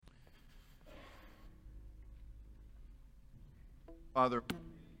Father,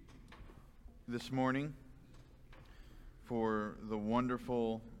 this morning for the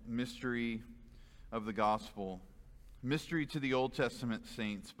wonderful mystery of the gospel, mystery to the Old Testament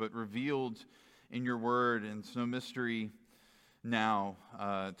saints, but revealed in your word, and it's no mystery now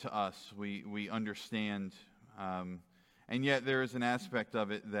to us. We understand, and yet there is an aspect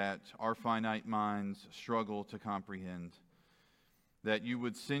of it that our finite minds struggle to comprehend, that you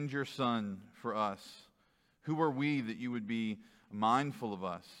would send your Son for us. Who are we that you would be mindful of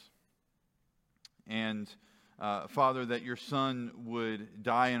us? And Father, that your Son would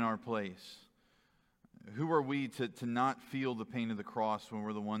die in our place. Who are we to not feel the pain of the cross when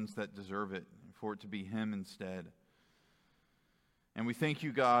we're the ones that deserve it, for it to be him instead? And we thank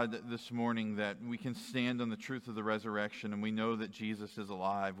you, God, this morning that we can stand on the truth of the resurrection, and we know that Jesus is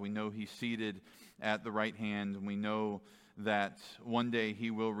alive. We know he's seated at the right hand, and we know that one day he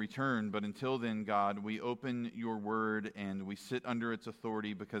will return. But until then, God, we open your word and we sit under its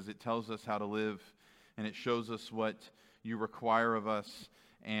authority because it tells us how to live, and it shows us what you require of us,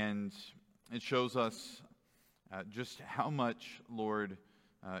 and it shows us just how much, Lord,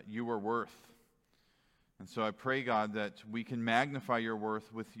 you are worth. And so I pray, God, that we can magnify your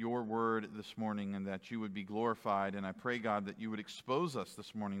worth with your word this morning, and that you would be glorified. And I pray, God, that you would expose us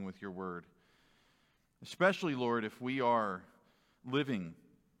this morning with your word. Especially, Lord, if we are living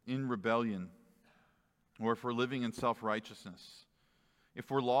in rebellion, or if we're living in self-righteousness,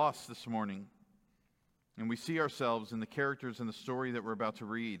 if we're lost this morning, and we see ourselves in the characters in the story that we're about to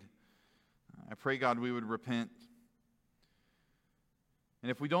read, I pray, God, we would repent.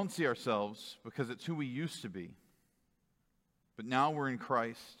 And if we don't see ourselves because it's who we used to be, but now we're in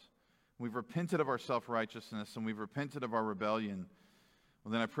Christ, we've repented of our self-righteousness and we've repented of our rebellion,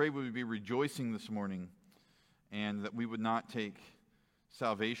 well, then I pray we would be rejoicing this morning, and that we would not take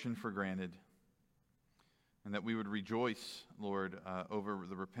salvation for granted, and that we would rejoice, Lord, over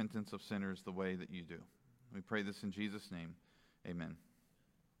the repentance of sinners the way that you do. We pray this in Jesus' name. Amen.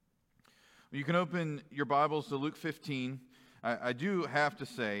 You can open your Bibles to Luke 15. I do have to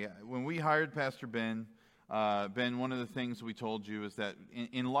say, when we hired Pastor Ben, one of the things we told you is that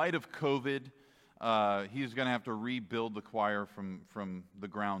in light of COVID, he's going to have to rebuild the choir from the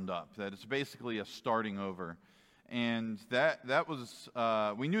ground up. That it's basically a starting over. And that was,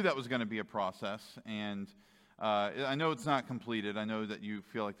 we knew that was going to be a process. And I know it's not completed. I know that you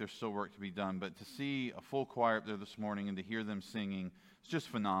feel like there's still work to be done. But to see a full choir up there this morning and to hear them singing, it's just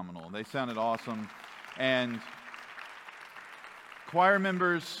phenomenal. They sounded awesome. And choir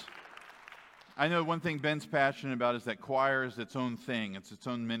members, I know one thing Ben's passionate about is that choir is its own thing. It's its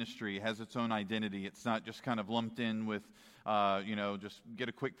own ministry. It has its own identity. It's not just kind of lumped in with, just get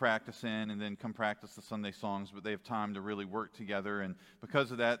a quick practice in and then come practice the Sunday songs, but they have time to really work together. And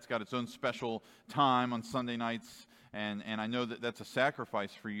because of that, it's got its own special time on Sunday nights. And I know that that's a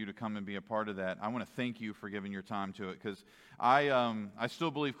sacrifice for you to come and be a part of that. I want to thank you for giving your time to it, because I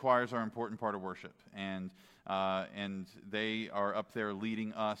still believe choirs are an important part of worship. And they are up there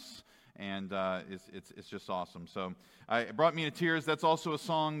leading us, and it's just awesome. So it brought me to tears. That's also a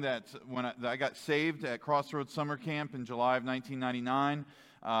song that when I got saved at Crossroads Summer Camp in July of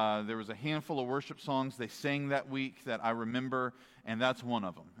 1999, there was a handful of worship songs they sang that week that I remember, and that's one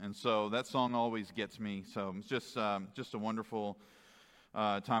of them. And so that song always gets me. So it's just a wonderful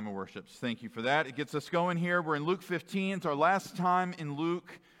time of worship. So thank you for that. It gets us going here. We're in Luke 15. It's our last time in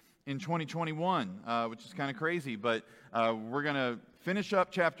Luke in 2021, which is kind of crazy, but we're going to finish up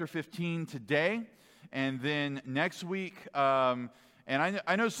chapter 15 today, and then next week, and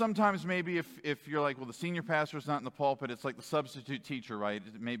I know sometimes maybe if you're like, well, the senior pastor's not in the pulpit, it's like the substitute teacher, right?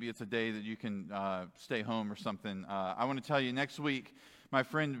 Maybe it's a day that you can stay home or something. I want to tell you, next week, my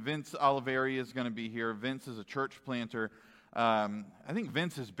friend Vince Oliveri is going to be here. Vince is a church planter. I think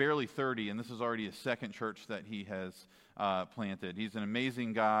Vince is barely 30, and this is already his second church that he has planted. He's an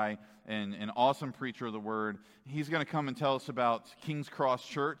amazing guy and an awesome preacher of the word. He's going to come and tell us about King's Cross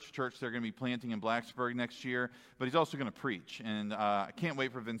Church they're going to be planting in Blacksburg next year, but he's also going to preach. And I can't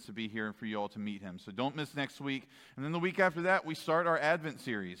wait for Vince to be here and for you all to meet him. So don't miss next week. And then the week after that, we start our Advent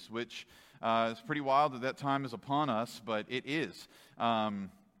series, which is pretty wild that time is upon us, but it is.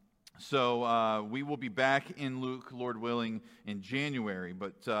 So we will be back in Luke, Lord willing, in January.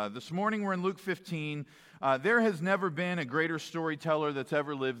 But this morning we're in Luke 15. There has never been a greater storyteller that's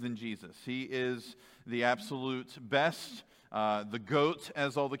ever lived than Jesus. He is the absolute best, the GOAT,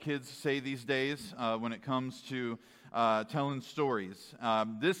 as all the kids say these days, when it comes to telling stories.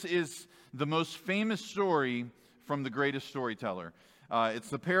 This is the most famous story from the greatest storyteller. It's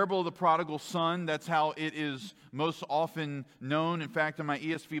the parable of the prodigal son. That's how it is most often known. In fact, in my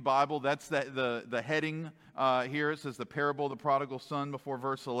ESV Bible, that's the heading here. It says the parable of the prodigal son before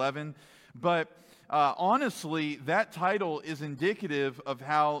verse 11. But honestly, that title is indicative of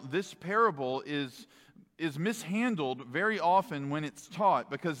how this parable is mishandled very often when it's taught,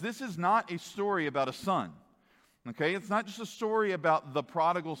 because this is not a story about a son. Okay? It's not just a story about the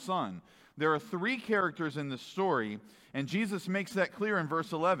prodigal son. There are three characters in this story, and Jesus makes that clear in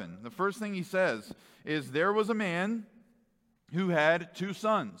verse 11. The first thing he says is, there was a man who had two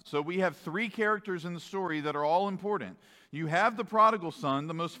sons. So we have three characters in the story that are all important. You have the prodigal son,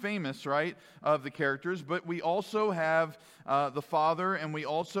 the most famous, right, of the characters, but we also have the father, and we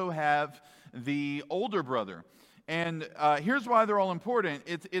also have the older brother. And here's why they're all important.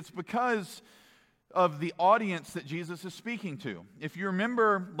 It's because of the audience that Jesus is speaking to. If you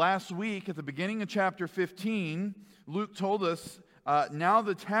remember last week at the beginning of chapter 15, Luke told us, now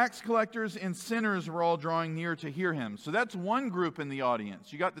the tax collectors and sinners were all drawing near to hear him. So that's one group in the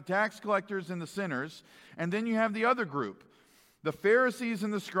audience. You got the tax collectors and the sinners, and then you have the other group. The Pharisees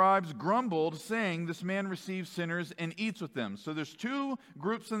and the scribes grumbled, saying, this man receives sinners and eats with them. So there's two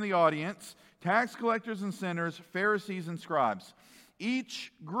groups in the audience, tax collectors and sinners, Pharisees and scribes.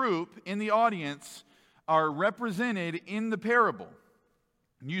 Each group in the audience are represented in the parable.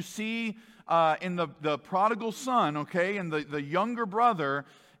 You see in the prodigal son, okay, and the younger brother,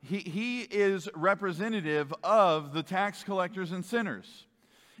 he is representative of the tax collectors and sinners.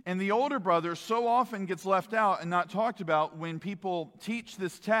 And the older brother so often gets left out and not talked about when people teach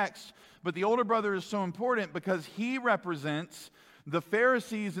this text, but the older brother is so important because he represents the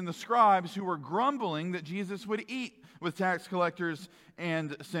Pharisees and the scribes who were grumbling that Jesus would eat with tax collectors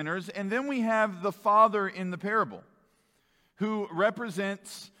and sinners. And then we have the father in the parable, who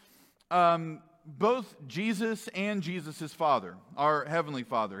represents both Jesus and Jesus' father, our heavenly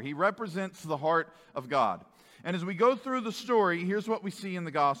Father. He represents the heart of God. And as we go through the story, here's what we see in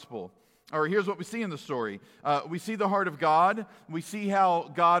the gospel. Or here's what we see in the story. We see the heart of God. We see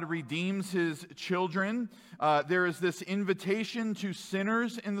how God redeems his children. There is this invitation to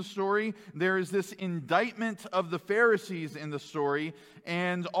sinners in the story. There is this indictment of the Pharisees in the story.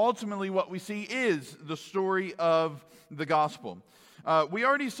 And ultimately what we see is the story of the gospel. We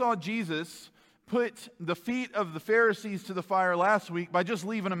already saw Jesus put the feet of the Pharisees to the fire last week by just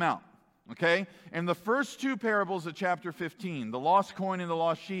leaving them out. Okay? And the first two parables of chapter 15, the lost coin and the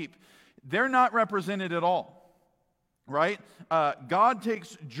lost sheep, they're not represented at all, right? God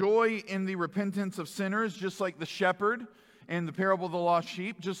takes joy in the repentance of sinners, just like the shepherd in the parable of the lost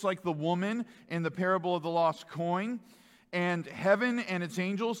sheep, just like the woman in the parable of the lost coin. And heaven and its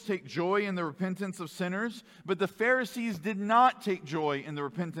angels take joy in the repentance of sinners, but the Pharisees did not take joy in the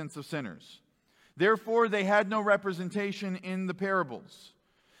repentance of sinners. Therefore, they had no representation in the parables.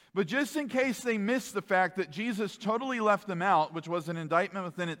 But just in case they missed the fact that Jesus totally left them out, which was an indictment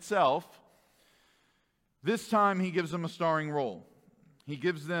within itself, this time he gives them a starring role. He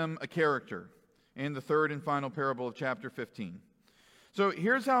gives them a character in the third and final parable of chapter 15. So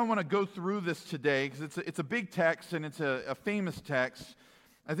here's how I want to go through this today, because it's a big text and it's a famous text.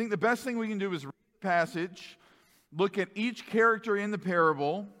 I think the best thing we can do is read the passage, look at each character in the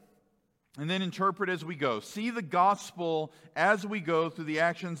parable, and then interpret as we go. See the gospel as we go through the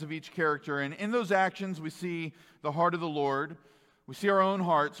actions of each character. And in those actions, we see the heart of the Lord. We see our own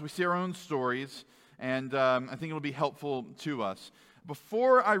hearts. We see our own stories. And I think it'll be helpful to us.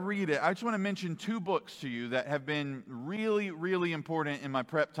 Before I read it, I just want to mention two books to you that have been really, really important in my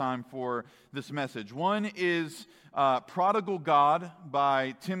prep time for this message. One is Prodigal God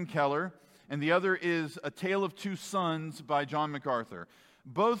by Tim Keller. And the other is A Tale of Two Sons by John MacArthur.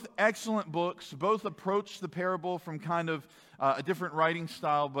 Both excellent books, both approach the parable from kind of a different writing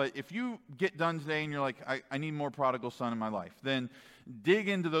style, but if you get done today and you're like, I need more prodigal son in my life, then dig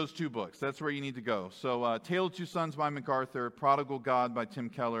into those two books. That's where you need to go. So Tale of Two Sons by MacArthur, Prodigal God by Tim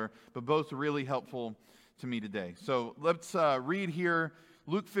Keller, but both really helpful to me today. So let's read here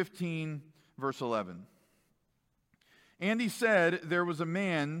Luke 15, verse 11. And he said, there was a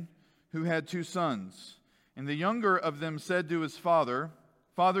man who had two sons, and the younger of them said to his father,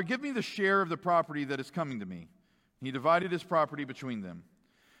 Father, give me the share of the property that is coming to me. He divided his property between them.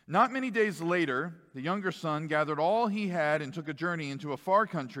 Not many days later, the younger son gathered all he had and took a journey into a far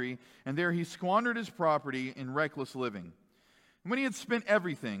country, and there he squandered his property in reckless living. And when he had spent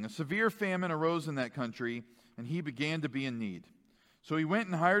everything, a severe famine arose in that country, and he began to be in need. So he went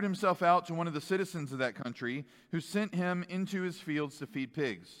and hired himself out to one of the citizens of that country, who sent him into his fields to feed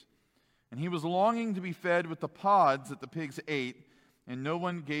pigs. And he was longing to be fed with the pods that the pigs ate, and no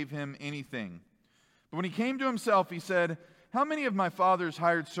one gave him anything. But when he came to himself, he said, how many of my father's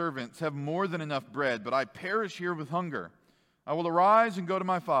hired servants have more than enough bread, but I perish here with hunger? I will arise and go to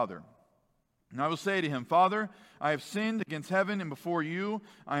my father. And I will say to him, Father, I have sinned against heaven and before you.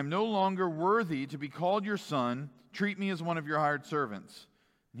 I am no longer worthy to be called your son. Treat me as one of your hired servants.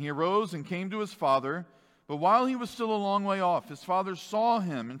 And he arose and came to his father. But while he was still a long way off, his father saw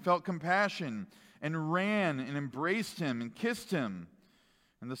him and felt compassion and ran and embraced him and kissed him.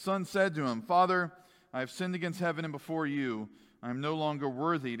 And the son said to him, Father, I have sinned against heaven and before you. I am no longer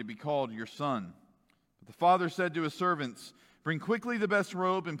worthy to be called your son. But the father said to his servants, Bring quickly the best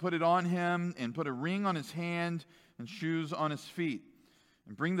robe and put it on him, and put a ring on his hand and shoes on his feet.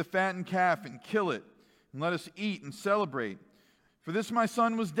 And bring the fattened calf and kill it, and let us eat and celebrate. For this my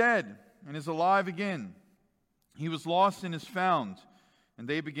son was dead and is alive again. He was lost and is found. And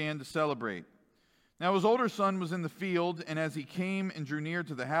they began to celebrate. Now his older son was in the field, and as he came and drew near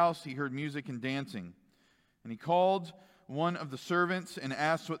to the house, he heard music and dancing. And he called one of the servants and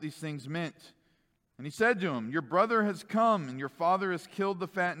asked what these things meant. And he said to him, Your brother has come, and your father has killed the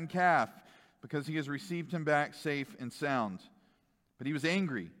fattened calf, because he has received him back safe and sound. But he was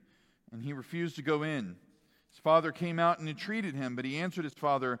angry, and he refused to go in. His father came out and entreated him, but he answered his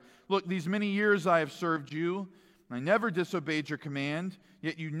father, Look, these many years I have served you, and I never disobeyed your command,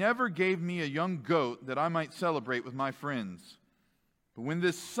 yet you never gave me a young goat that I might celebrate with my friends. But when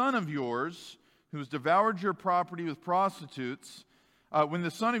this son of yours, who has devoured your property with prostitutes, when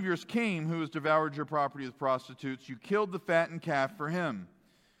the son of yours came, who has devoured your property with prostitutes, you killed the fattened calf for him.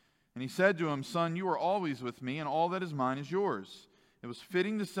 And he said to him, Son, you are always with me, and all that is mine is yours. It was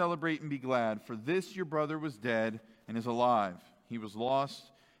fitting to celebrate and be glad, for this your brother was dead and is alive. He was lost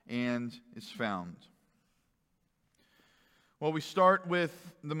and is found. Well, we start with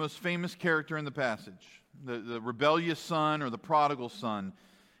the most famous character in the passage, the rebellious son or the prodigal son.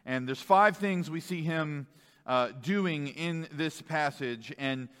 And there's 5 things we see him doing in this passage.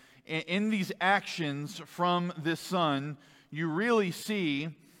 And in these actions from this son, you really see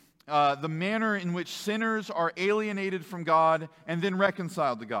the manner in which sinners are alienated from God and then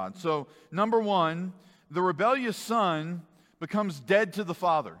reconciled to God. So, number 1, the rebellious son becomes dead to the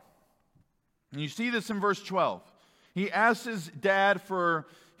father. And you see this in verse 12. He asks his dad for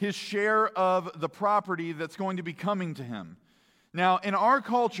his share of the property that's going to be coming to him. Now, in our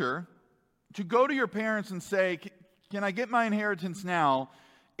culture, to go to your parents and say, can I get my inheritance now,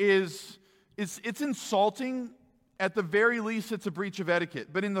 it's insulting. At the very least, it's a breach of etiquette.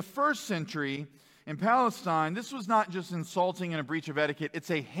 But in the first century, in Palestine, this was not just insulting and a breach of etiquette, it's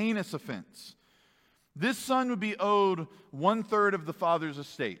a heinous offense. This son would be owed 1/3 of the father's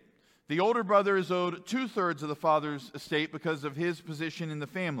estate. The older brother is owed 2/3 of the father's estate because of his position in the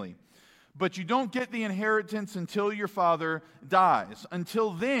family. But you don't get the inheritance until your father dies.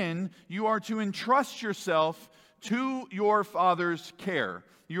 Until then, you are to entrust yourself to your father's care.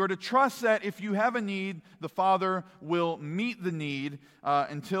 You are to trust that if you have a need, the father will meet the need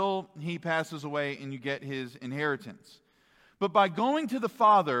until he passes away and you get his inheritance. But by going to the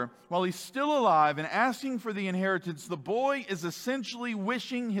father while he's still alive and asking for the inheritance, the boy is essentially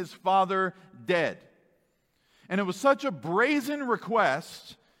wishing his father dead. And it was such a brazen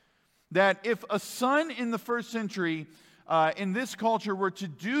request that if a son in the first century in this culture were to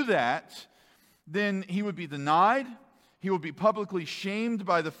do that, then he would be denied, he would be publicly shamed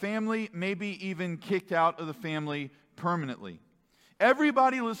by the family, maybe even kicked out of the family permanently.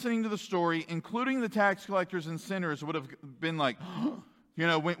 Everybody listening to the story, including the tax collectors and sinners, would have been like,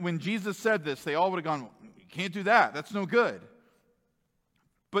 when Jesus said this, they all would have gone, you can't do that, that's no good.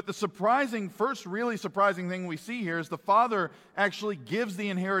 But the first really surprising thing we see here is the father actually gives the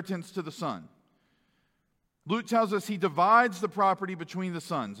inheritance to the son. Luke tells us he divides the property between the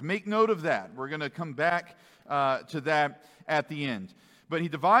sons. Make note of that. We're going to come back to that at the end. But he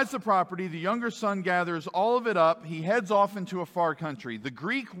divides the property. The younger son gathers all of it up. He heads off into a far country. The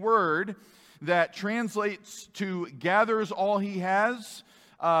Greek word that translates to gathers all he has,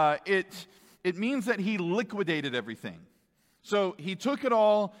 it means that he liquidated everything. So he took it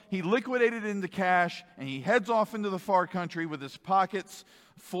all, he liquidated it into cash, and he heads off into the far country with his pockets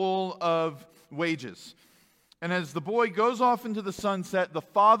full of wages. And as the boy goes off into the sunset, the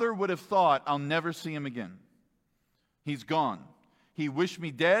father would have thought, I'll never see him again. He's gone. He wished me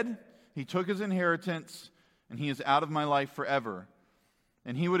dead, he took his inheritance, and he is out of my life forever.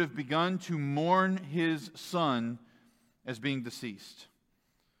 And he would have begun to mourn his son as being deceased.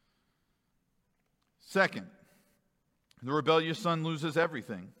 Second, the rebellious son loses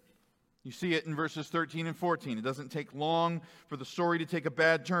everything. You see it in verses 13 and 14. It doesn't take long for the story to take a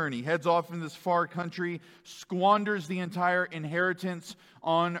bad turn. He heads off into this far country, squanders the entire inheritance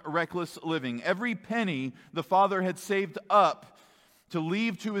on reckless living. Every penny the father had saved up to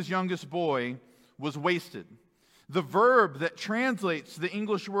leave to his youngest boy was wasted. The verb that translates the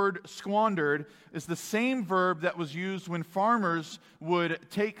English word squandered is the same verb that was used when farmers would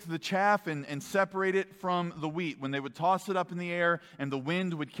take the chaff and separate it from the wheat, when they would toss it up in the air and the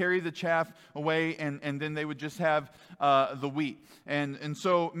wind would carry the chaff away, and then they would just have the wheat. And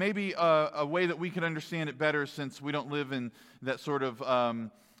so maybe a way that we could understand it better, since we don't live in that sort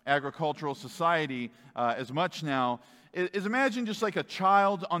of agricultural society as much now, is imagine just like a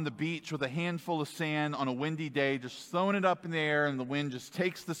child on the beach with a handful of sand on a windy day, just throwing it up in the air and the wind just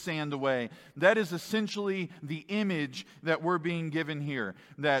takes the sand away. That is essentially the image that we're being given here.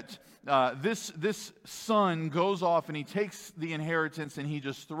 That this son goes off and he takes the inheritance and he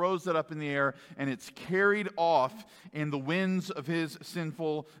just throws it up in the air, and it's carried off in the winds of his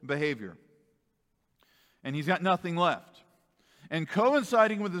sinful behavior. And he's got nothing left. And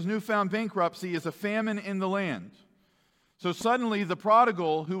coinciding with his newfound bankruptcy is a famine in the land. So suddenly the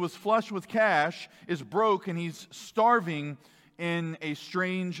prodigal, who was flush with cash, is broke and he's starving in a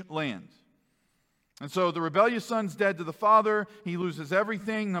strange land. And so the rebellious son's dead to the father. He loses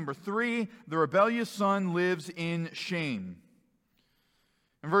everything. Number 3, the rebellious son lives in shame.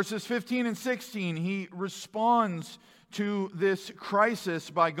 In verses 15 and 16, he responds to this crisis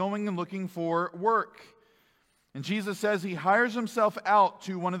by going and looking for work. And Jesus says he hires himself out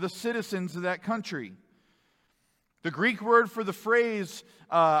to one of the citizens of that country. The Greek word for the phrase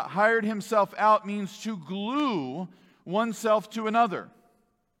hired himself out means to glue oneself to another,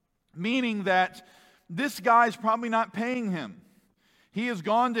 meaning that this guy's probably not paying him. He has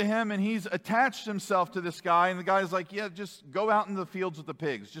gone to him and he's attached himself to this guy, and the guy's like, yeah, just go out in the fields with the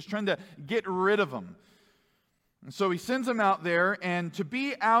pigs, just trying to get rid of him. And so he sends him out there, and to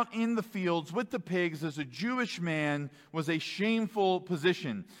be out in the fields with the pigs as a Jewish man was a shameful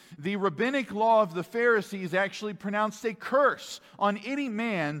position. The rabbinic law of the Pharisees actually pronounced a curse on any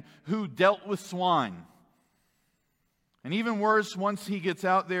man who dealt with swine. And even worse, once he gets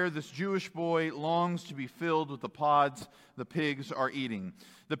out there, this Jewish boy longs to be filled with the pods the pigs are eating.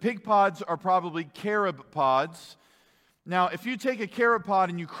 The pig pods are probably carob pods. Now, if you take a carob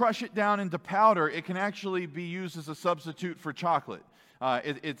pod and you crush it down into powder, it can actually be used as a substitute for chocolate.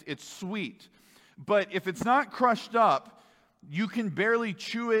 It's sweet. But if it's not crushed up, you can barely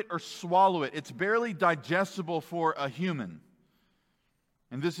chew it or swallow it. It's barely digestible for a human.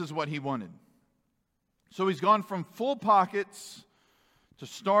 And this is what he wanted. So he's gone from full pockets to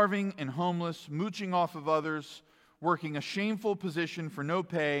starving and homeless, mooching off of others, working a shameful position for no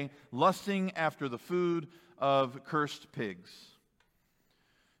pay, lusting after the food of cursed pigs.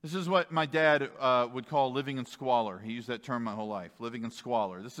 This is what my dad would call living in squalor. He used that term my whole life, living in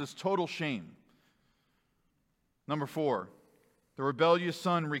squalor. This is total shame. Number 4, the rebellious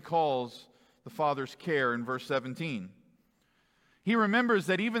son recalls the father's care in verse 17. He remembers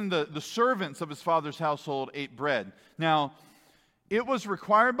that even the servants of his father's household ate bread. Now, it was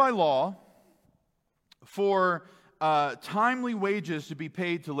required by law for timely wages to be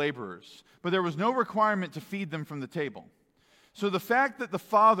paid to laborers, but there was no requirement to feed them from the table. So the fact that the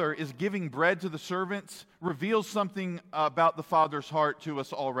father is giving bread to the servants reveals something about the father's heart to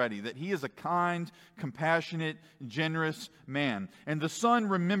us already, that he is a kind, compassionate, generous man. And the son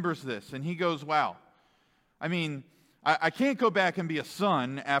remembers this, and he goes, wow, I mean, I can't go back and be a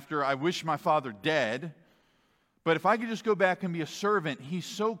son after I wish my father dead, but if I could just go back and be a servant, he's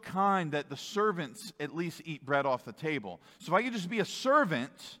so kind that the servants at least eat bread off the table. So if I could just be a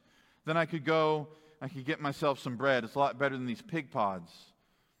servant, then I could get myself some bread. It's a lot better than these pig pods.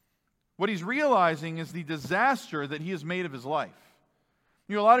 What he's realizing is the disaster that he has made of his life.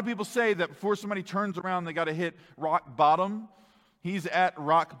 You know, a lot of people say that before somebody turns around, they got to hit rock bottom. He's at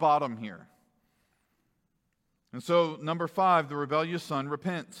rock bottom here. And so, number 5, the rebellious son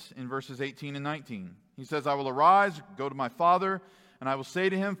repents in verses 18 and 19. He says, I will arise, go to my father, and I will say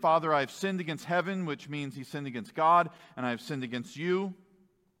to him, Father, I have sinned against heaven, which means he sinned against God, and I have sinned against you.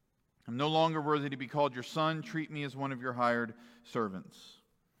 I'm no longer worthy to be called your son. Treat me as one of your hired servants.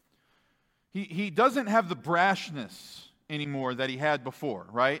 He doesn't have the brashness anymore that he had before,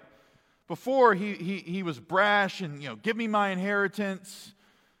 right? Before, he was brash and, give me my inheritance.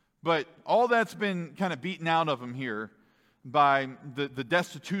 But all that's been kind of beaten out of him here by the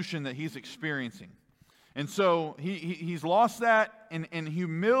destitution that he's experiencing. And so he's lost that. In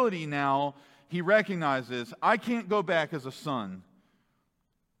humility now, he recognizes, I can't go back as a son.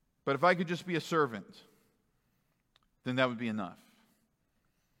 But if I could just be a servant, then that would be enough.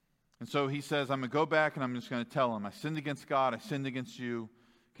 And so he says, I'm going to go back and I'm just going to tell him, I sinned against God, I sinned against you.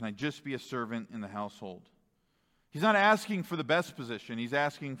 Can I just be a servant in the household? He's not asking for the best position. He's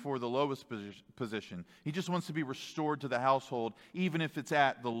asking for the lowest position. He just wants to be restored to the household, even if it's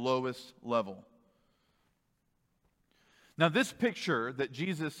at the lowest level. Now, this picture that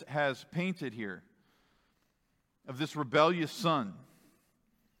Jesus has painted here of this rebellious son,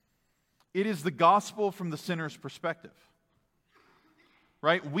 it is the gospel from the sinner's perspective.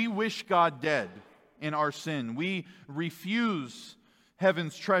 Right? We wish God dead in our sin. We refuse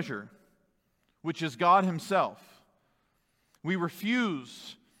heaven's treasure, which is God himself. We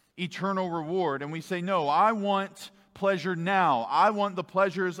refuse eternal reward, and we say, no, I want pleasure now. I want the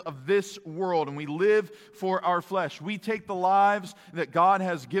pleasures of this world, and we live for our flesh. We take the lives that God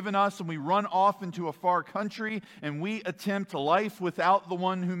has given us, and we run off into a far country, and we attempt life without the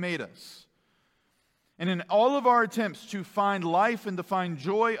one who made us. And in all of our attempts to find life and to find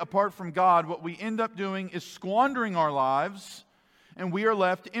joy apart from God, what we end up doing is squandering our lives, and we are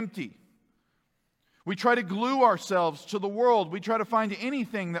left empty. We try to glue ourselves to the world. We try to find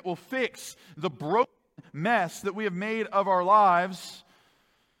anything that will fix the broken mess that we have made of our lives.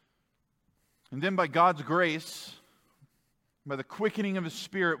 And then by God's grace, by the quickening of His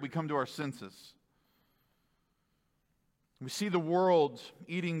Spirit, we come to our senses. We see the world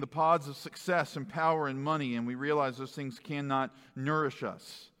eating the pods of success and power and money, and we realize those things cannot nourish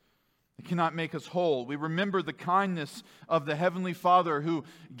us. They cannot make us whole. We remember the kindness of the Heavenly Father who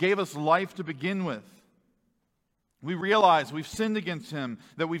gave us life to begin with. We realize we've sinned against Him,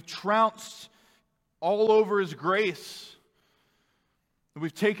 that we've trounced all over His grace, that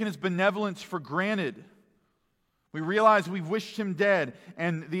we've taken His benevolence for granted. We realize we've wished Him dead,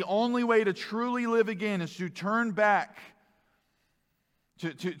 and the only way to truly live again is to turn back,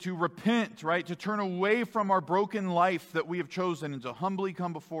 to repent, right? To turn away from our broken life that we have chosen and to humbly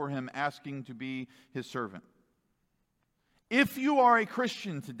come before Him asking to be His servant. If you are a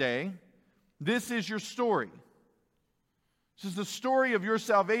Christian today, this is your story. This is the story of your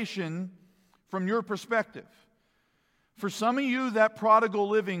salvation from your perspective. For some of you, that prodigal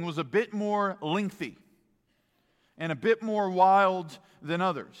living was a bit more lengthy and a bit more wild than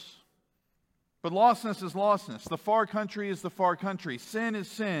others. But lostness is lostness. The far country is the far country. Sin is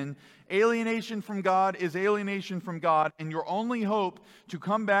sin. Alienation from God is alienation from God. And your only hope to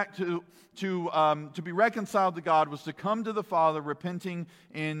come back to be reconciled to God was to come to the Father, repenting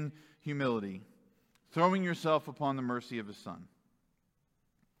in humility, throwing yourself upon the mercy of His Son.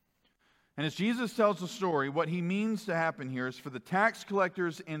 And as Jesus tells the story, what He means to happen here is for the tax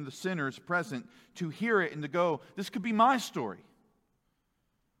collectors and the sinners present to hear it and to go, this could be my story.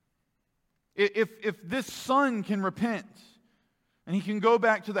 If this son can repent and he can go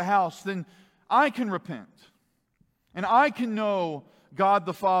back to the house, then I can repent and I can know God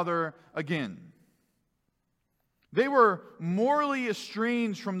the Father again. They were morally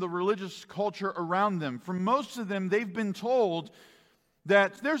estranged from the religious culture around them. For most of them, they've been told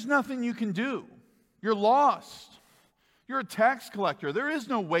that there's nothing you can do. You're lost. You're a tax collector. There is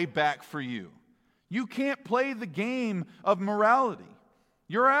no way back for you. You can't play the game of morality.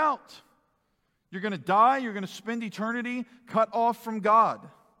 You're out. You're going to die. You're going to spend eternity cut off from God.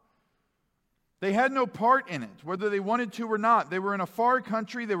 They had no part in it, whether they wanted to or not. They were in a far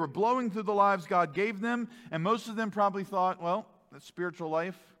country. They were blowing through the lives God gave them. And most of them probably thought, well, that spiritual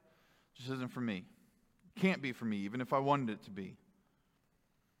life just isn't for me. Can't be for me, even if I wanted it to be.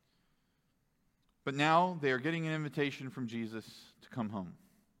 But now they are getting an invitation from Jesus to come home.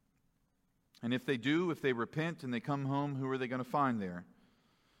 And if they do, if they repent and they come home, who are they going to find there?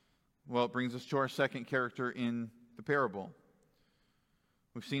 Well, it brings us to our second character in the parable.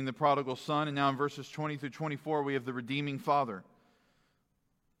 We've seen the prodigal son, and now in verses 20 through 24, we have the redeeming father.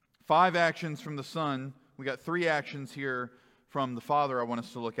 5 actions from the son. We got 3 actions here from the father I want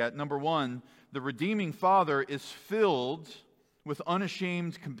us to look at. Number 1, the redeeming father is filled with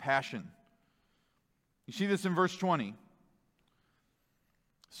unashamed compassion. You see this in verse 20.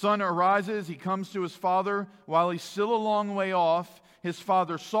 Son arises, he comes to his father. While he's still a long way off, his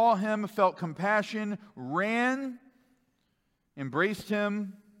father saw him, felt compassion, ran, embraced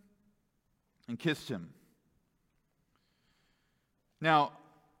him, and kissed him. Now,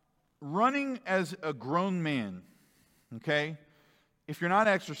 running as a grown man, okay, if you're not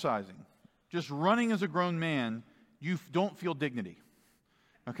exercising, just running as a grown man, you don't feel dignity,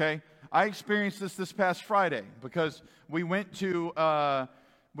 okay? I experienced this past Friday because we went to...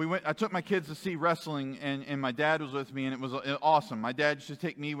 I took my kids to see wrestling, and my dad was with me, and it was awesome. My dad used to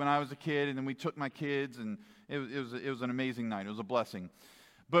take me when I was a kid, and then we took my kids, and it was an amazing night. It was a blessing.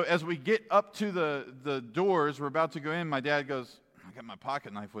 But as we get up to the doors, we're about to go in, my dad goes, I got my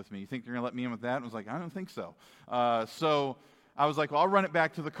pocket knife with me. You think they're going to let me in with that? And I was like, I don't think so. So I was like, well, I'll run it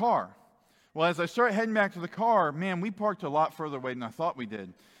back to the car. Well, as I start heading back to the car, man, we parked a lot further away than I thought we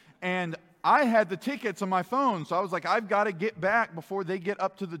did. And I had the tickets on my phone, so I was like, I've got to get back before they get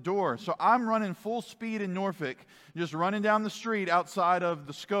up to the door. So I'm running full speed in Norfolk, just running down the street outside of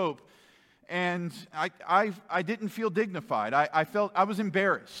the Scope. And I didn't feel dignified. I felt I was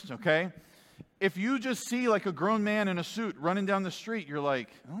embarrassed, okay? If you just see like a grown man in a suit running down the street, you're like,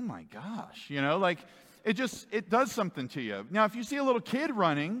 oh my gosh, like it does something to you. Now, if you see a little kid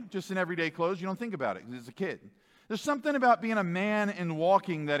running just in everyday clothes, you don't think about it because it's a kid. There's something about being a man and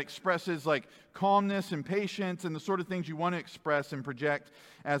walking that expresses like calmness and patience and the sort of things you want to express and project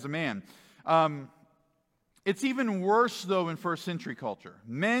as a man. It's even worse, though, in first century culture.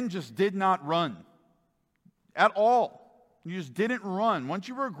 Men just did not run at all. You just didn't run. Once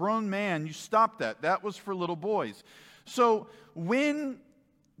you were a grown man, you stopped that. That was for little boys. So when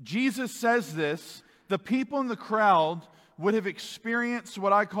Jesus says this, the people in the crowd would have experienced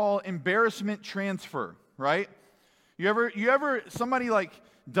what I call embarrassment transfer, right? You ever somebody like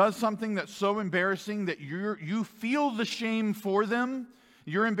does something that's so embarrassing that you feel the shame for them?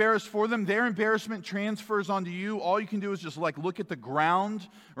 You're embarrassed for them. Their embarrassment transfers onto you. All you can do is just like look at the ground,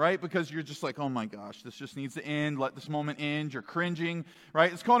 right? Because you're just like, oh my gosh, this just needs to end. Let this moment end. You're cringing,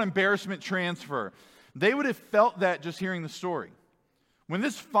 right? It's called embarrassment transfer. They would have felt that just hearing the story. When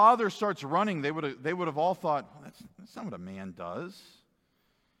this father starts running, they would have all thought, well, that's not what a man does.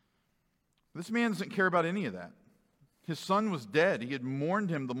 This man doesn't care about any of that. His son was dead. He had mourned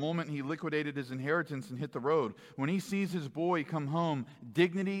him the moment he liquidated his inheritance and hit the road. When he sees his boy come home,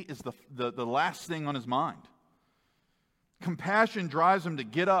 dignity is the last thing on his mind. Compassion drives him to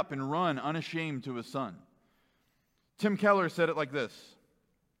get up and run unashamed to his son. Tim Keller said it like this: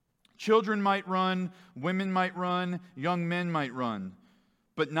 children might run, women might run, young men might run,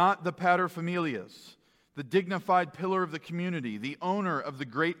 but not the paterfamilias, the dignified pillar of the community, the owner of the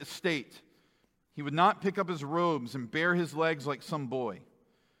great estate. He would not pick up his robes and bare his legs like some boy.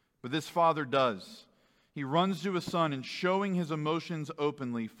 But this father does. He runs to his son and, showing his emotions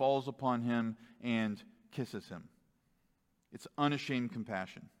openly, falls upon him and kisses him. It's unashamed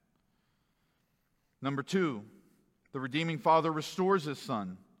compassion. Number 2, the redeeming father restores his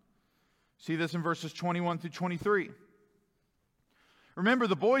son. See this in verses 21 through 23. Remember,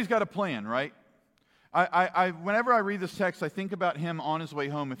 the boy's got a plan, right? Whenever I read this text, I think about him on his way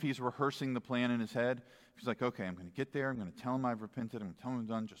home if he's rehearsing the plan in his head. He's like, okay, I'm going to get there. I'm going to tell him I've repented. I'm going to tell him I'm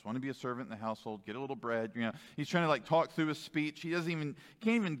done. Just want to be a servant in the household. Get a little bread. He's trying to like talk through his speech. He can't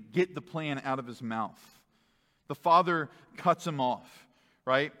even get the plan out of his mouth. The father cuts him off,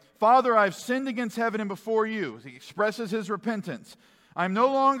 right? Father, I've sinned against heaven and before you. He expresses his repentance. I'm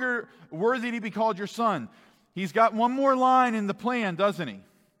no longer worthy to be called your son. He's got one more line in the plan, doesn't he?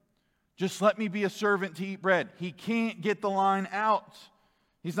 Just let me be a servant to eat bread. He can't get the line out.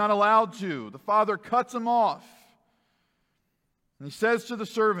 He's not allowed to. The father cuts him off. And he says to the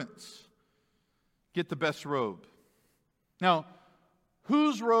servants, get the best robe. Now,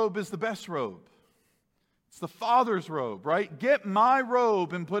 whose robe is the best robe? It's the father's robe, right? Get my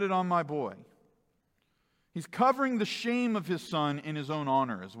robe and put it on my boy. He's covering the shame of his son in his own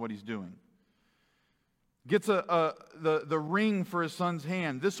honor is what he's doing. Gets the ring for his son's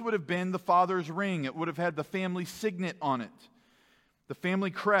hand. This would have been the father's ring. It would have had the family signet on it, the family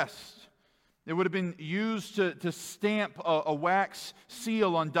crest. It would have been used to stamp a wax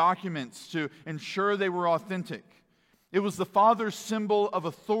seal on documents to ensure they were authentic. It was the father's symbol of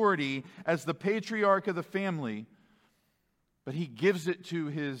authority as the patriarch of the family, but he gives it to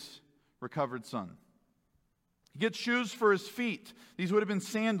his recovered son. He gets shoes for his feet. These would have been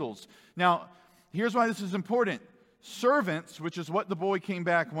sandals. Now, here's why this is important. Servants, which is what the boy came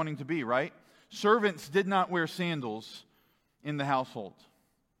back wanting to be, right? Servants did not wear sandals in the household.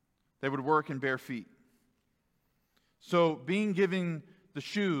 They would work in bare feet. So being given the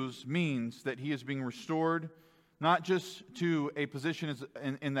shoes means that he is being restored not just to a position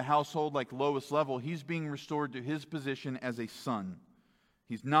in the household like lowest level. He's being restored to his position as a son.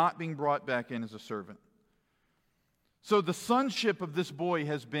 He's not being brought back in as a servant. So the sonship of this boy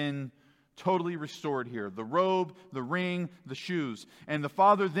has been totally restored here. The robe, the ring, the shoes. And the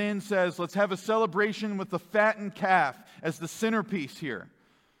father then says, let's have a celebration with the fattened calf as the centerpiece here.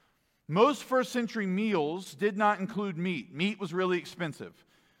 Most first century meals did not include meat. Meat was really expensive.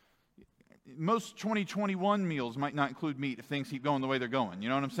 Most 2021 meals might not include meat if things keep going the way they're going. You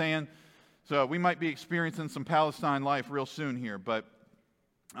know what I'm saying? So we might be experiencing some Palestine life real soon here. But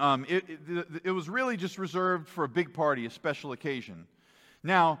it was really just reserved for a big party, a special occasion.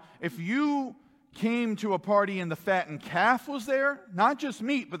 Now, if you came to a party and the fattened calf was there, not just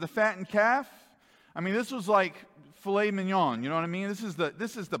meat, but the fattened calf. I mean, this was like filet mignon, you know what I mean? This is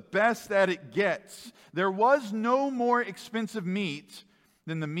the best that it gets. There was no more expensive meat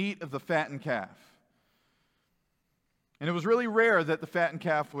than the meat of the fattened calf. And it was really rare that the fattened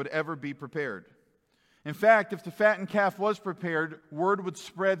calf would ever be prepared. In fact, if the fattened calf was prepared, word would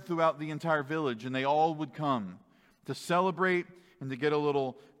spread throughout the entire village, and they all would come to celebrate and to get a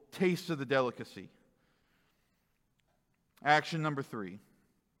little taste of the delicacy. Action number 3.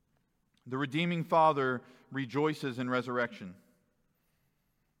 The redeeming Father rejoices in resurrection.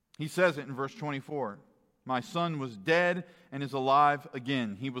 He says it in verse 24. My son was dead and is alive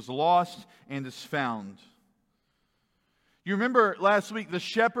again. He was lost and is found. You remember last week, the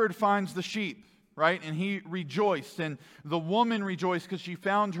shepherd finds the sheep, right? And he rejoiced. And the woman rejoiced because she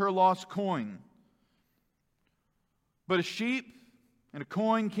found her lost coin. But a sheep and a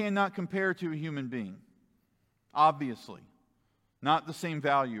coin cannot compare to a human being. Obviously. Not the same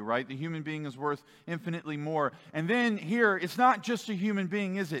value, right? The human being is worth infinitely more. And then here, it's not just a human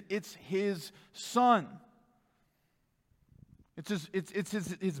being, is it? It's his son. It's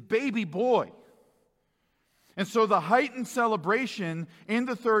his baby boy. And so the heightened celebration in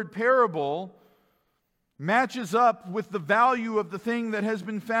the third parable matches up with the value of the thing that has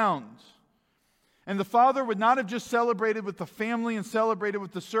been found. And the father would not have just celebrated with the family and celebrated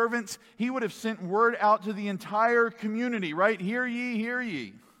with the servants. He would have sent word out to the entire community, right? Hear ye, hear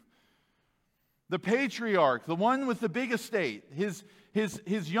ye. The patriarch, the one with the big estate, his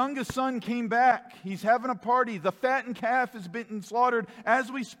youngest son came back. He's having a party. The fattened calf has been slaughtered.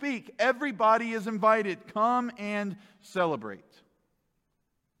 As we speak, everybody is invited. Come and celebrate.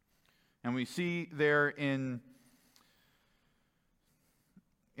 And we see there in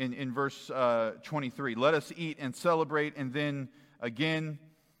verse 23, let us eat and celebrate. And then again,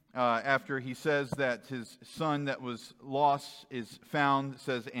 after he says that his son that was lost is found, it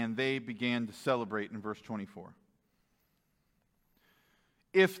says, and they began to celebrate in verse 24.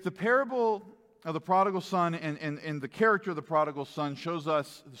 If the parable of the prodigal son and the character of the prodigal son shows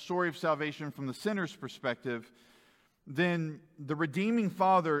us the story of salvation from the sinner's perspective, then the redeeming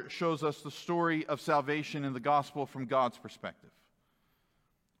Father shows us the story of salvation in the gospel from God's perspective.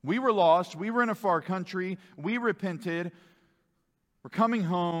 We were lost. We were in a far country. We repented. We're coming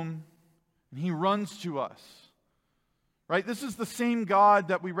home, and He runs to us. Right? This is the same God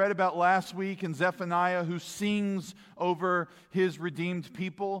that we read about last week in Zephaniah, who sings over His redeemed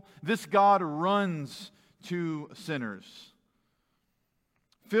people. This God runs to sinners.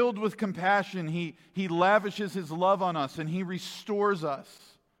 Filled with compassion, He lavishes His love on us, and He restores us.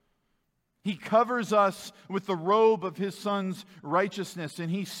 He covers us with the robe of His Son's righteousness,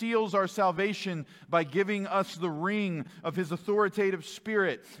 and He seals our salvation by giving us the ring of His authoritative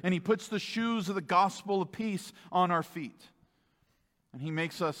Spirit, and He puts the shoes of the gospel of peace on our feet, and He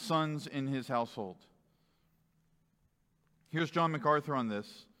makes us sons in His household. Here's John MacArthur on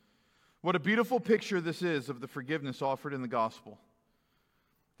this. What a beautiful picture this is of the forgiveness offered in the gospel.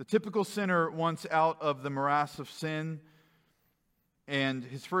 The typical sinner wants out of the morass of sin, and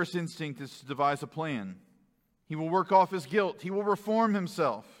his first instinct is to devise a plan. He will work off his guilt. He will reform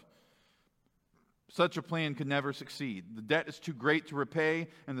himself. Such a plan could never succeed. The debt is too great to repay,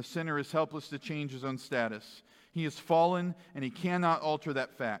 and the sinner is helpless to change his own status. He is fallen, and he cannot alter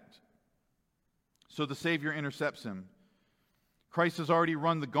that fact. So the Savior intercepts him. Christ has already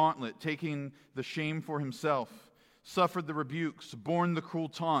run the gauntlet, taking the shame for Himself, suffered the rebukes, borne the cruel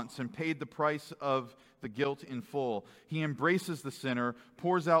taunts, and paid the price of the guilt in full. He embraces the sinner,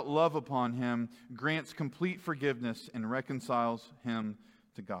 pours out love upon him, grants complete forgiveness, and reconciles him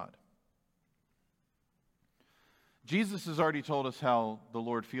to God. Jesus has already told us how the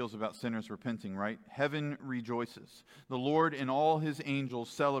Lord feels about sinners repenting, right? Heaven rejoices. The Lord and all His angels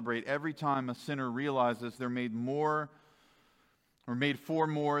celebrate every time a sinner realizes they're made more or made for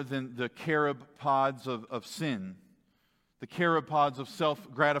more than the carob pods of sin, the carob pods of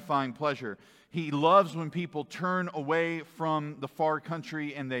self-gratifying pleasure. He loves when people turn away from the far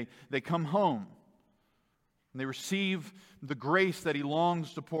country and they come home. And they receive the grace that He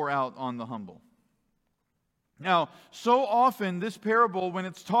longs to pour out on the humble. Now, so often this parable, when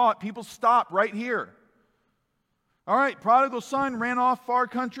it's taught, people stop right here. All right, prodigal son ran off far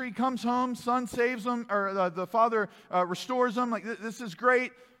country, comes home, son saves him, or the father restores him. Like, this is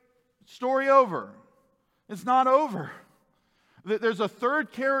great. Story over. It's not over. There's a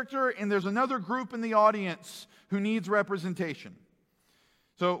third character, and there's another group in the audience who needs representation.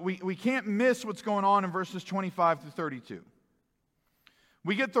 So we can't miss what's going on in verses 25 to 32.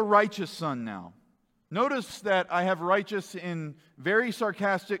 We get the righteous son now. Notice that I have righteous in very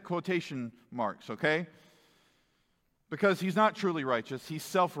sarcastic quotation marks, okay? Because he's not truly righteous, he's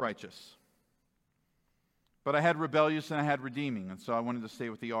self-righteous. But I had rebellious and I had redeeming, and so I wanted to stay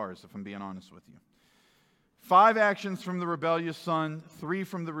with the R's, if I'm being honest with you. 5 actions from the rebellious son, 3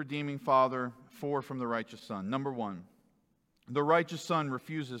 from the redeeming father, 4 from the righteous son. Number 1, the righteous son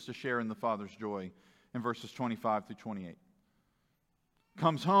refuses to share in the father's joy in verses 25 through 28.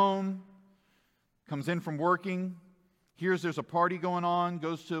 Comes home, comes in from working, hears there's a party going on,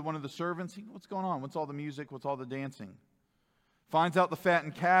 goes to one of the servants. What's going on? What's all the music? What's all the dancing? Finds out the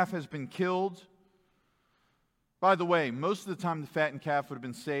fattened calf has been killed. By the way, most of the time the fattened calf would have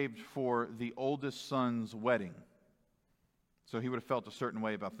been saved for the oldest son's wedding. So he would have felt a certain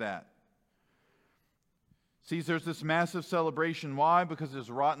way about that. Sees there's this massive celebration. Why? Because his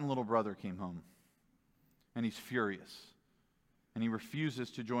rotten little brother came home. And he's furious. And he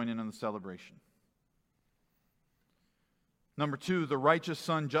refuses to join in on the celebration. Number 2, the righteous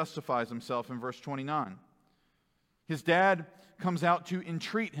son justifies himself in verse 29. His dad comes out to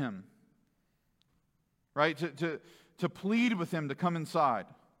entreat him, right? To plead with him to come inside.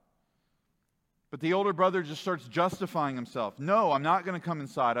 But the older brother just starts justifying himself. No, I'm not going to come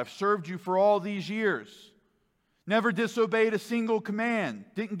inside. I've served you for all these years. Never disobeyed a single command.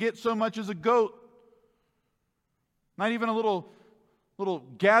 Didn't get so much as a goat. Not even a little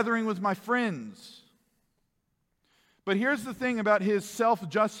gathering with my friends. But here's the thing about his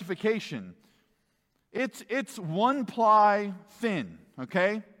self-justification. It's 1 ply thin,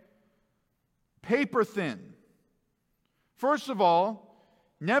 okay? Paper thin. First of all,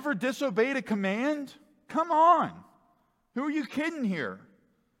 never disobeyed a command? Come on. Who are you kidding here?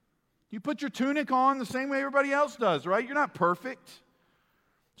 You put your tunic on the same way everybody else does, right? You're not perfect.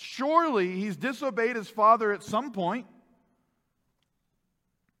 Surely he's disobeyed his father at some point.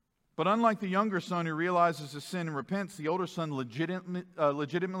 But unlike the younger son who realizes his sin and repents, the older son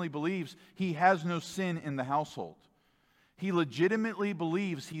legitimately believes he has no sin in the household. He legitimately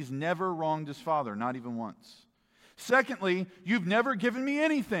believes he's never wronged his father, not even once. Secondly, you've never given me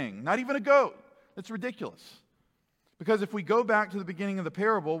anything, not even a goat. That's ridiculous. Because if we go back to the beginning of the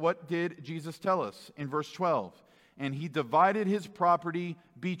parable, what did Jesus tell us in verse 12? And he divided his property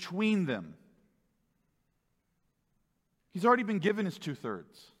between them. He's already been given his 2/3.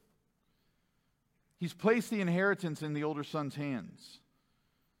 He's placed the inheritance in the older son's hands.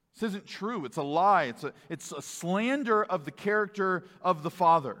 This isn't true. It's a lie. It's a slander of the character of the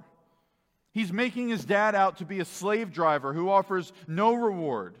father. He's making his dad out to be a slave driver who offers no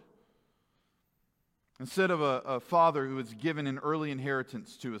reward, instead of a father who has given an early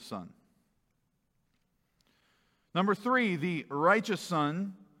inheritance to his son. Number 3, the righteous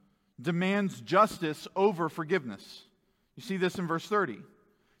son demands justice over forgiveness. You see this in verse 30.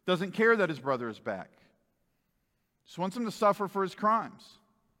 Doesn't care that his brother is back. Just wants him to suffer for his crimes.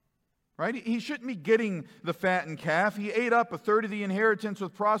 Right? He shouldn't be getting the fattened calf. He ate up 1/3 of the inheritance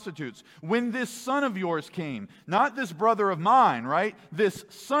with prostitutes. When this son of yours came, not this brother of mine, right? This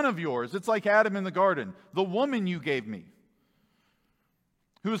son of yours. It's like Adam in the garden. The woman you gave me,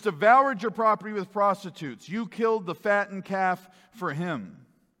 who has devoured your property with prostitutes. You killed the fattened calf for him.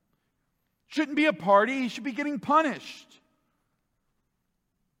 Shouldn't be a party. He should be getting punished.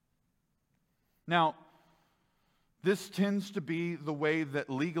 Now, this tends to be the way that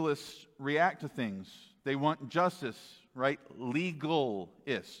legalists react to things. They want justice, right?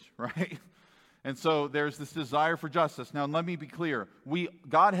 Legalist, right? And so there's this desire for justice. Now, let me be clear.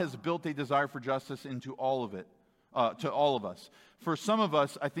 God has built a desire for justice into all of it, to all of us. For some of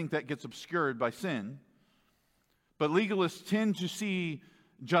us, I think that gets obscured by sin. But legalists tend to see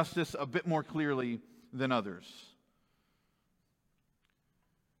justice a bit more clearly than others.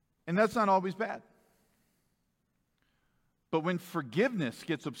 And that's not always bad. But when forgiveness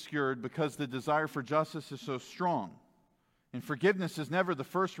gets obscured because the desire for justice is so strong, and forgiveness is never the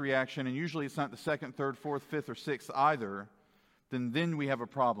first reaction, and usually it's not the second, third, fourth, fifth, or sixth either, then we have a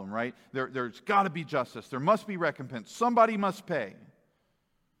problem, right? There's got to be justice. There must be recompense. Somebody must pay.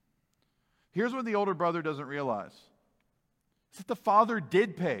 Here's what the older brother doesn't realize. Is that the father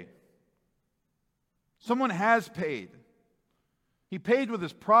did pay. Someone has paid. He paid with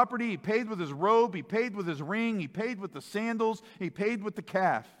his property, he paid with his robe, he paid with his ring, he paid with the sandals, he paid with the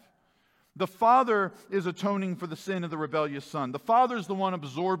calf. The father is atoning for the sin of the rebellious son. The father's the one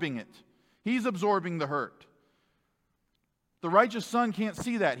absorbing it. He's absorbing the hurt. The righteous son can't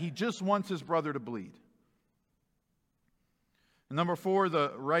see that. He just wants his brother to bleed. And number 4,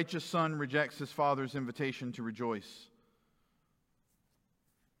 the righteous son rejects his father's invitation to rejoice.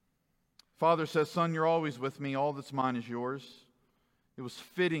 Father says, "Son, you're always with me. All that's mine is yours." It was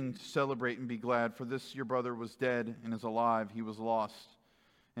fitting to celebrate and be glad, for this your brother was dead and is alive. He was lost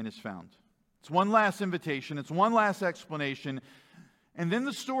and is found. It's one last invitation. It's one last explanation. And then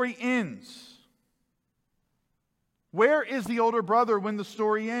the story ends. Where is the older brother when the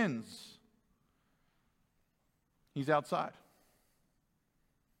story ends? He's outside.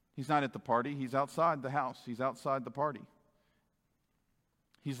 He's not at the party. He's outside the house. He's outside the party.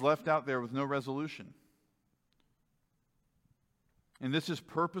 He's left out there with no resolution. And this is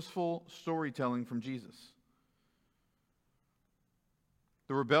purposeful storytelling from Jesus.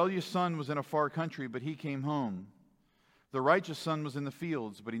 The rebellious son was in a far country, but he came home. The righteous son was in the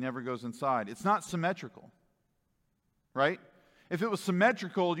fields, but he never goes inside. It's not symmetrical, right? If it was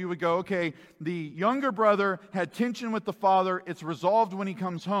symmetrical, you would go, okay, the younger brother had tension with the father. It's resolved when he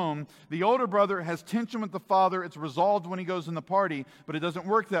comes home. The older brother has tension with the father. It's resolved when he goes in the party, but it doesn't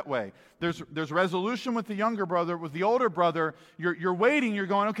work that way. There's resolution with the younger brother. With the older brother, you're waiting. You're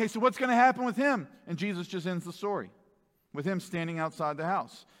going, okay, so what's going to happen with him? And Jesus just ends the story with him standing outside the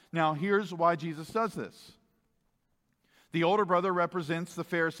house. Now, here's why Jesus does this. The older brother represents the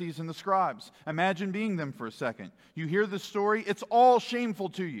Pharisees and the scribes. Imagine being them for a second. You hear this story, it's all shameful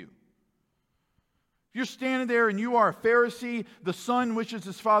to you. If you're standing there and you are a Pharisee, the son wishes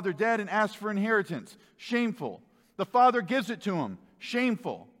his father dead and asks for inheritance. Shameful. The father gives it to him.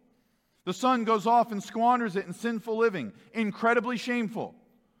 Shameful. The son goes off and squanders it in sinful living. Incredibly shameful.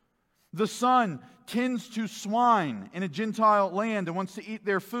 The son tends to swine in a Gentile land and wants to eat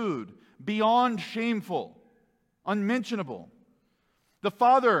their food. Beyond shameful. Unmentionable. The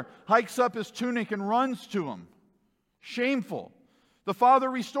father hikes up his tunic and runs to him. Shameful. The father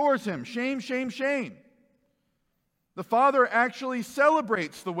restores him. Shame, shame, shame. The father actually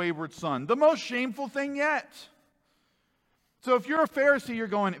celebrates the wayward son. The most shameful thing yet. So if you're a Pharisee, you're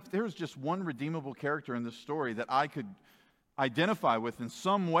going, if there's just one redeemable character in this story that I could identify with in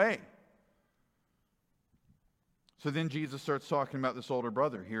some way. So then Jesus starts talking about this older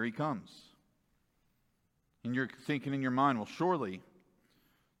brother. Here he comes. And you're thinking in your mind, well, surely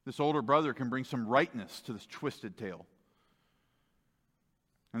this older brother can bring some rightness to this twisted tale.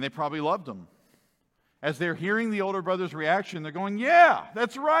 And they probably loved him. As they're hearing the older brother's reaction, they're going, yeah,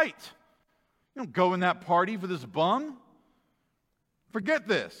 that's right. You don't go in that party for this bum. Forget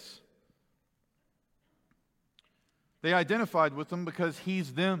this. They identified with him because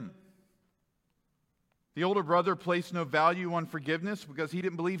he's them. The older brother placed no value on forgiveness because he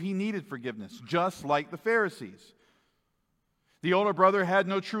didn't believe he needed forgiveness, just like the Pharisees. The older brother had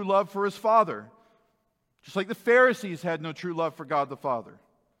no true love for his father, just like the Pharisees had no true love for God the Father.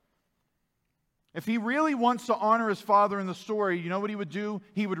 If he really wants to honor his father in the story, you know what he would do?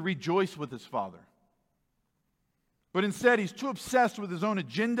 He would rejoice with his father. But instead, he's too obsessed with his own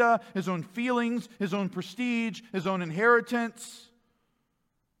agenda, his own feelings, his own prestige, his own inheritance.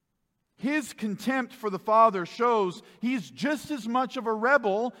 His contempt for the father shows he's just as much of a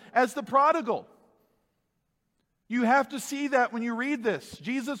rebel as the prodigal. You have to see that when you read this.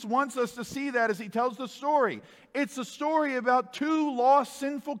 Jesus wants us to see that as he tells the story. It's a story about two lost,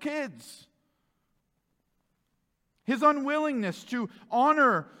 sinful kids. His unwillingness to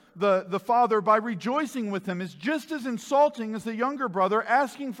honor the father by rejoicing with him is just as insulting as the younger brother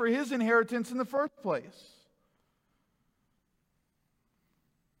asking for his inheritance in the first place.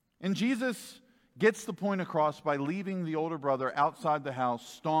 And Jesus gets the point across by leaving the older brother outside the house,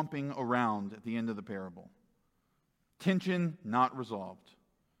 stomping around at the end of the parable. Tension not resolved.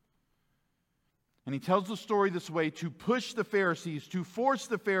 And he tells the story this way to push the Pharisees, to force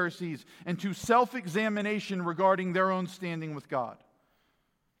the Pharisees into self-examination regarding their own standing with God.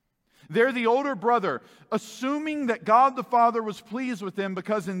 They're the older brother, assuming that God the Father was pleased with them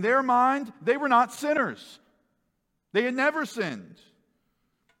because in their mind, they were not sinners. They had never sinned.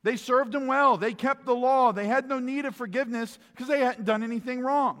 They served him well. They kept the law. They had no need of forgiveness because they hadn't done anything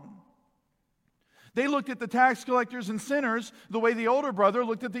wrong. They looked at the tax collectors and sinners the way the older brother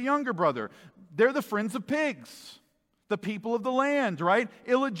looked at the younger brother. They're the friends of pigs, the people of the land, right?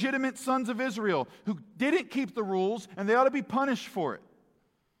 Illegitimate sons of Israel who didn't keep the rules, and they ought to be punished for it.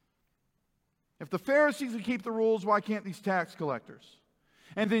 If the Pharisees can keep the rules, why can't these tax collectors?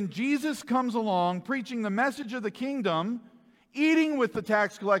 And then Jesus comes along preaching the message of the kingdom, eating with the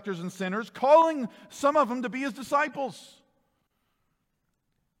tax collectors and sinners, calling some of them to be his disciples.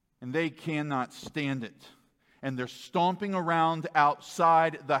 And they cannot stand it. And they're stomping around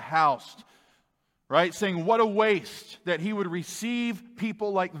outside the house, right? Saying, what a waste that he would receive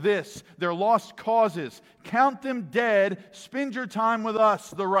people like this. They're lost causes. Count them dead. Spend your time with us,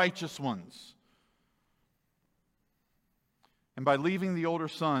 the righteous ones. And by leaving the older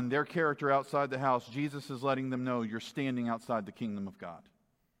son, their character outside the house, Jesus is letting them know you're standing outside the kingdom of God.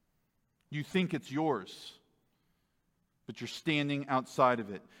 You think it's yours, but you're standing outside of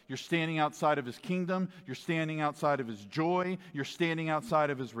it. You're standing outside of His kingdom. You're standing outside of His joy. You're standing outside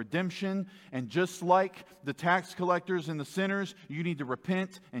of His redemption. And just like the tax collectors and the sinners, you need to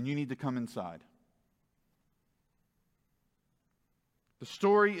repent and you need to come inside. The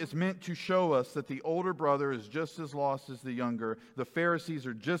story is meant to show us that the older brother is just as lost as the younger. The Pharisees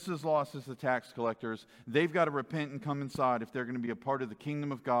are just as lost as the tax collectors. They've got to repent and come inside if they're going to be a part of the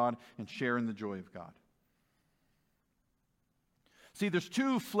kingdom of God and share in the joy of God. See, there's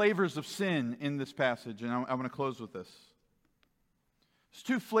two flavors of sin in this passage, and I want to close with this. There's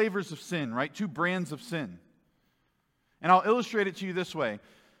two flavors of sin, right? Two brands of sin. And I'll illustrate it to you this way.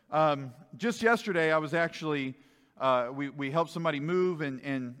 Just yesterday, I was actually... we helped somebody move,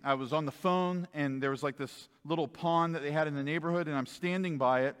 and I was on the phone, and there was like this little pond that they had in the neighborhood, and I'm standing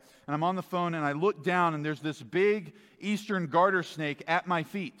by it, and I'm on the phone, and I look down, and there's this big eastern garter snake at my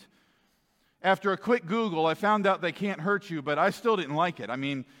feet. After a quick Google, I found out they can't hurt you, but I still didn't like it. I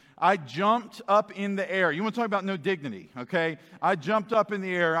mean, I jumped up in the air. You want to talk about no dignity, okay? I jumped up in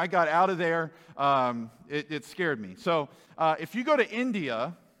the air. I got out of there. It scared me. So if you go to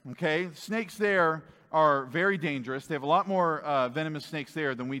India, okay, snakes there are very dangerous. They have a lot more venomous snakes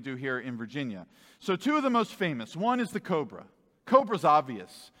there than we do here in Virginia. So two of the most famous. One is the cobra. Cobra's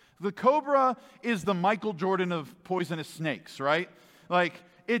obvious. The cobra is the Michael Jordan of poisonous snakes, right? Like,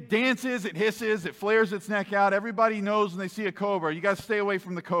 it dances, it hisses, it flares its neck out. Everybody knows when they see a cobra, you got to stay away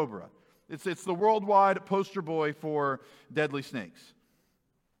from the cobra. It's the worldwide poster boy for deadly snakes.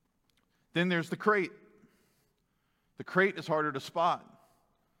 Then there's the krait. The krait is harder to spot.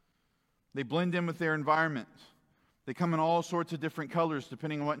 They blend in with their environment. They come in all sorts of different colors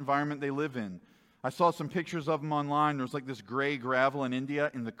depending on what environment they live in. I saw some pictures of them online. There was like this gray gravel in India,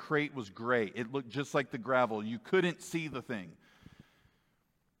 and the krait was gray. It looked just like the gravel. You couldn't see the thing.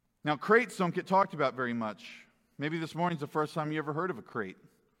 Now, kraits don't get talked about very much. Maybe this morning's the first time you ever heard of a krait.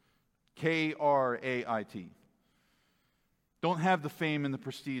 K-R-A-I-T. Don't have the fame and the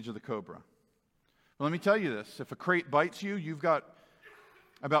prestige of the cobra. But let me tell you this. If a krait bites you, you've got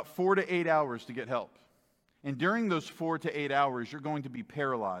about 4 to 8 hours to get help. And during those 4 to 8 hours, you're going to be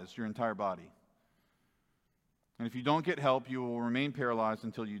paralyzed, your entire body. And if you don't get help, you will remain paralyzed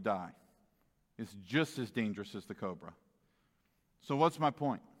until you die. It's just as dangerous as the cobra. So what's my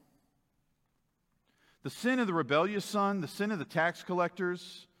point? The sin of the rebellious son, the sin of the tax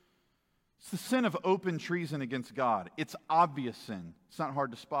collectors, it's the sin of open treason against God. It's obvious sin. It's not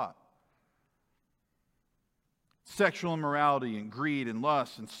hard to spot. Sexual immorality and greed and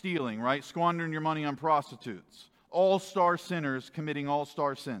lust and stealing, right? Squandering your money on prostitutes. All-star sinners committing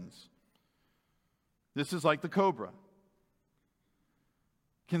all-star sins. This is like the cobra.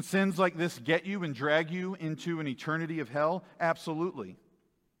 Can sins like this get you and drag you into an eternity of hell? Absolutely.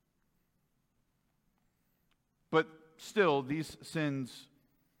 But still, these sins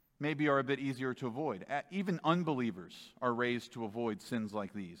maybe are a bit easier to avoid. Even unbelievers are raised to avoid sins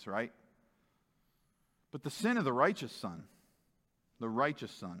like these, right? But the sin of the righteous son,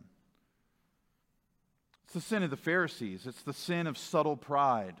 it's the sin of the Pharisees. It's the sin of subtle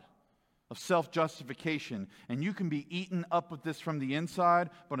pride, of self-justification. And you can be eaten up with this from the inside,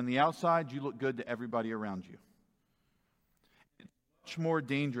 but on the outside, you look good to everybody around you. It's much more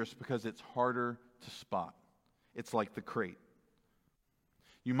dangerous because it's harder to spot. It's like the krait.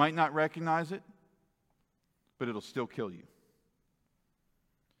 You might not recognize it, but it'll still kill you.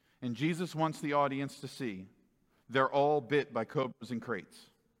 And Jesus wants the audience to see they're all bit by cobras and kraits.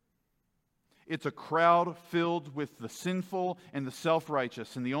 It's a crowd filled with the sinful and the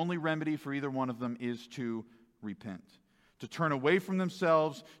self-righteous, and the only remedy for either one of them is to repent, to turn away from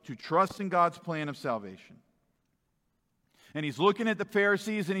themselves, to trust in God's plan of salvation. And he's looking at the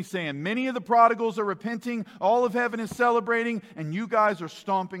Pharisees and he's saying, many of the prodigals are repenting, all of heaven is celebrating, and you guys are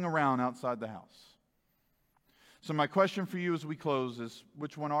stomping around outside the house. So my question for you as we close is,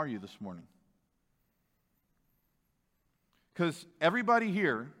 which one are you this morning? Because everybody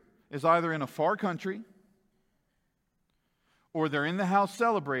here is either in a far country, or they're in the house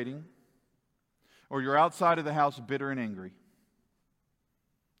celebrating, or you're outside of the house bitter and angry.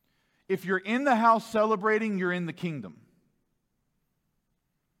 If you're in the house celebrating, you're in the kingdom.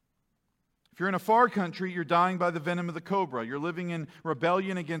 If you're in a far country, you're dying by the venom of the cobra. You're living in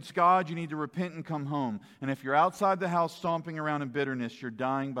rebellion against God. You need to repent and come home. And if you're outside the house stomping around in bitterness, you're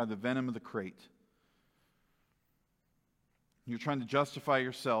dying by the venom of the krait. You're trying to justify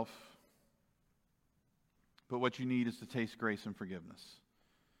yourself. But what you need is to taste grace and forgiveness.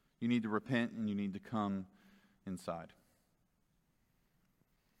 You need to repent and you need to come inside.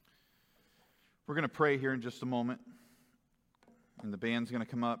 We're going to pray here in just a moment, and the band's going to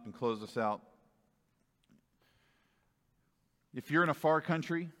come up and close us out. If you're in a far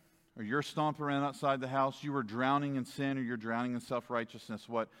country, or you're stomping around outside the house, you are drowning in sin, or you're drowning in self-righteousness,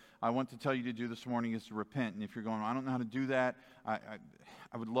 what I want to tell you to do this morning is to repent. And if you're going, I don't know how to do that, I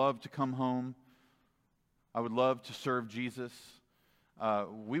would love to come home. I would love to serve Jesus.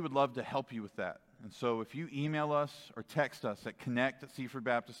 We would love to help you with that. And so if you email us or text us at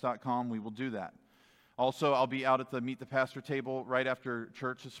connect@seafordbaptist.com, we will do that. Also, I'll be out at the Meet the Pastor table right after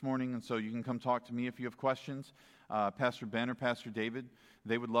church this morning, and so you can come talk to me if you have questions. Pastor Ben or Pastor David,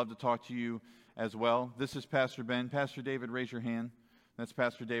 they would love to talk to you as well. This is Pastor Ben. Pastor David, raise your hand. That's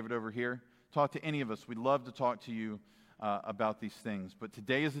Pastor David over here. Talk to any of us. We'd love to talk to you about these things. But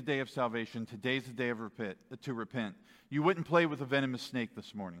today is the day of salvation. Today is the day of to repent. You wouldn't play with a venomous snake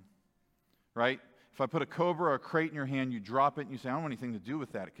this morning, right? If I put a cobra or a crate in your hand, you drop it and you say, I don't want anything to do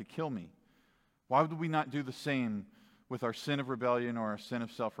with that. It could kill me. Why would we not do the same with our sin of rebellion or our sin of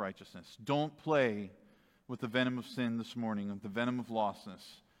self-righteousness? Don't play with the venom of sin this morning, with the venom of lostness.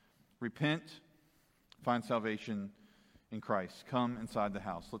 Repent, find salvation in Christ. Come inside the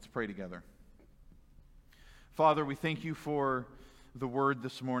house. Let's pray together. Father, we thank you for the word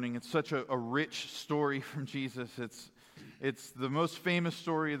this morning. It's such a rich story from Jesus. It's the most famous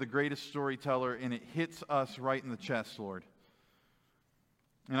story of the greatest storyteller, and it hits us right in the chest, Lord.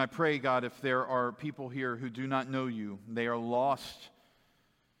 And I pray, God, if there are people here who do not know you, they are lost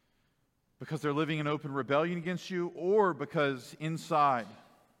because they're living in open rebellion against you, or because inside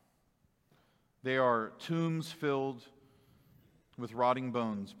they are tombs filled with rotting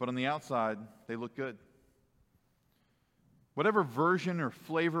bones, but on the outside they look good. Whatever version or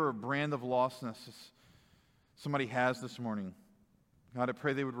flavor or brand of lostness somebody has this morning, God, I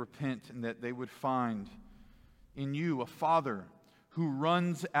pray they would repent and that they would find in you a Father who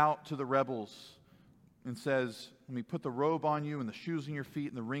runs out to the rebels and says, let me put the robe on you and the shoes on your feet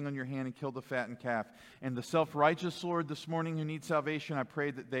and the ring on your hand and kill the fattened calf. And the self-righteous Lord this morning who needs salvation, I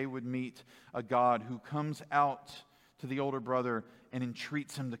pray that they would meet a God who comes out to the older brother and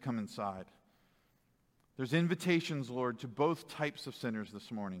entreats him to come inside. There's invitations, Lord, to both types of sinners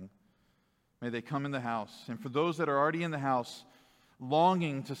this morning. May they come in the house. And for those that are already in the house,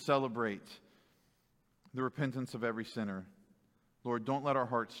 longing to celebrate the repentance of every sinner, Lord, don't let our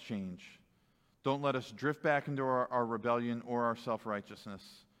hearts change. Don't let us drift back into our rebellion or our self-righteousness.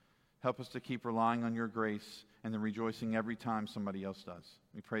 Help us to keep relying on your grace and then rejoicing every time somebody else does.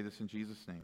 We pray this in Jesus' name.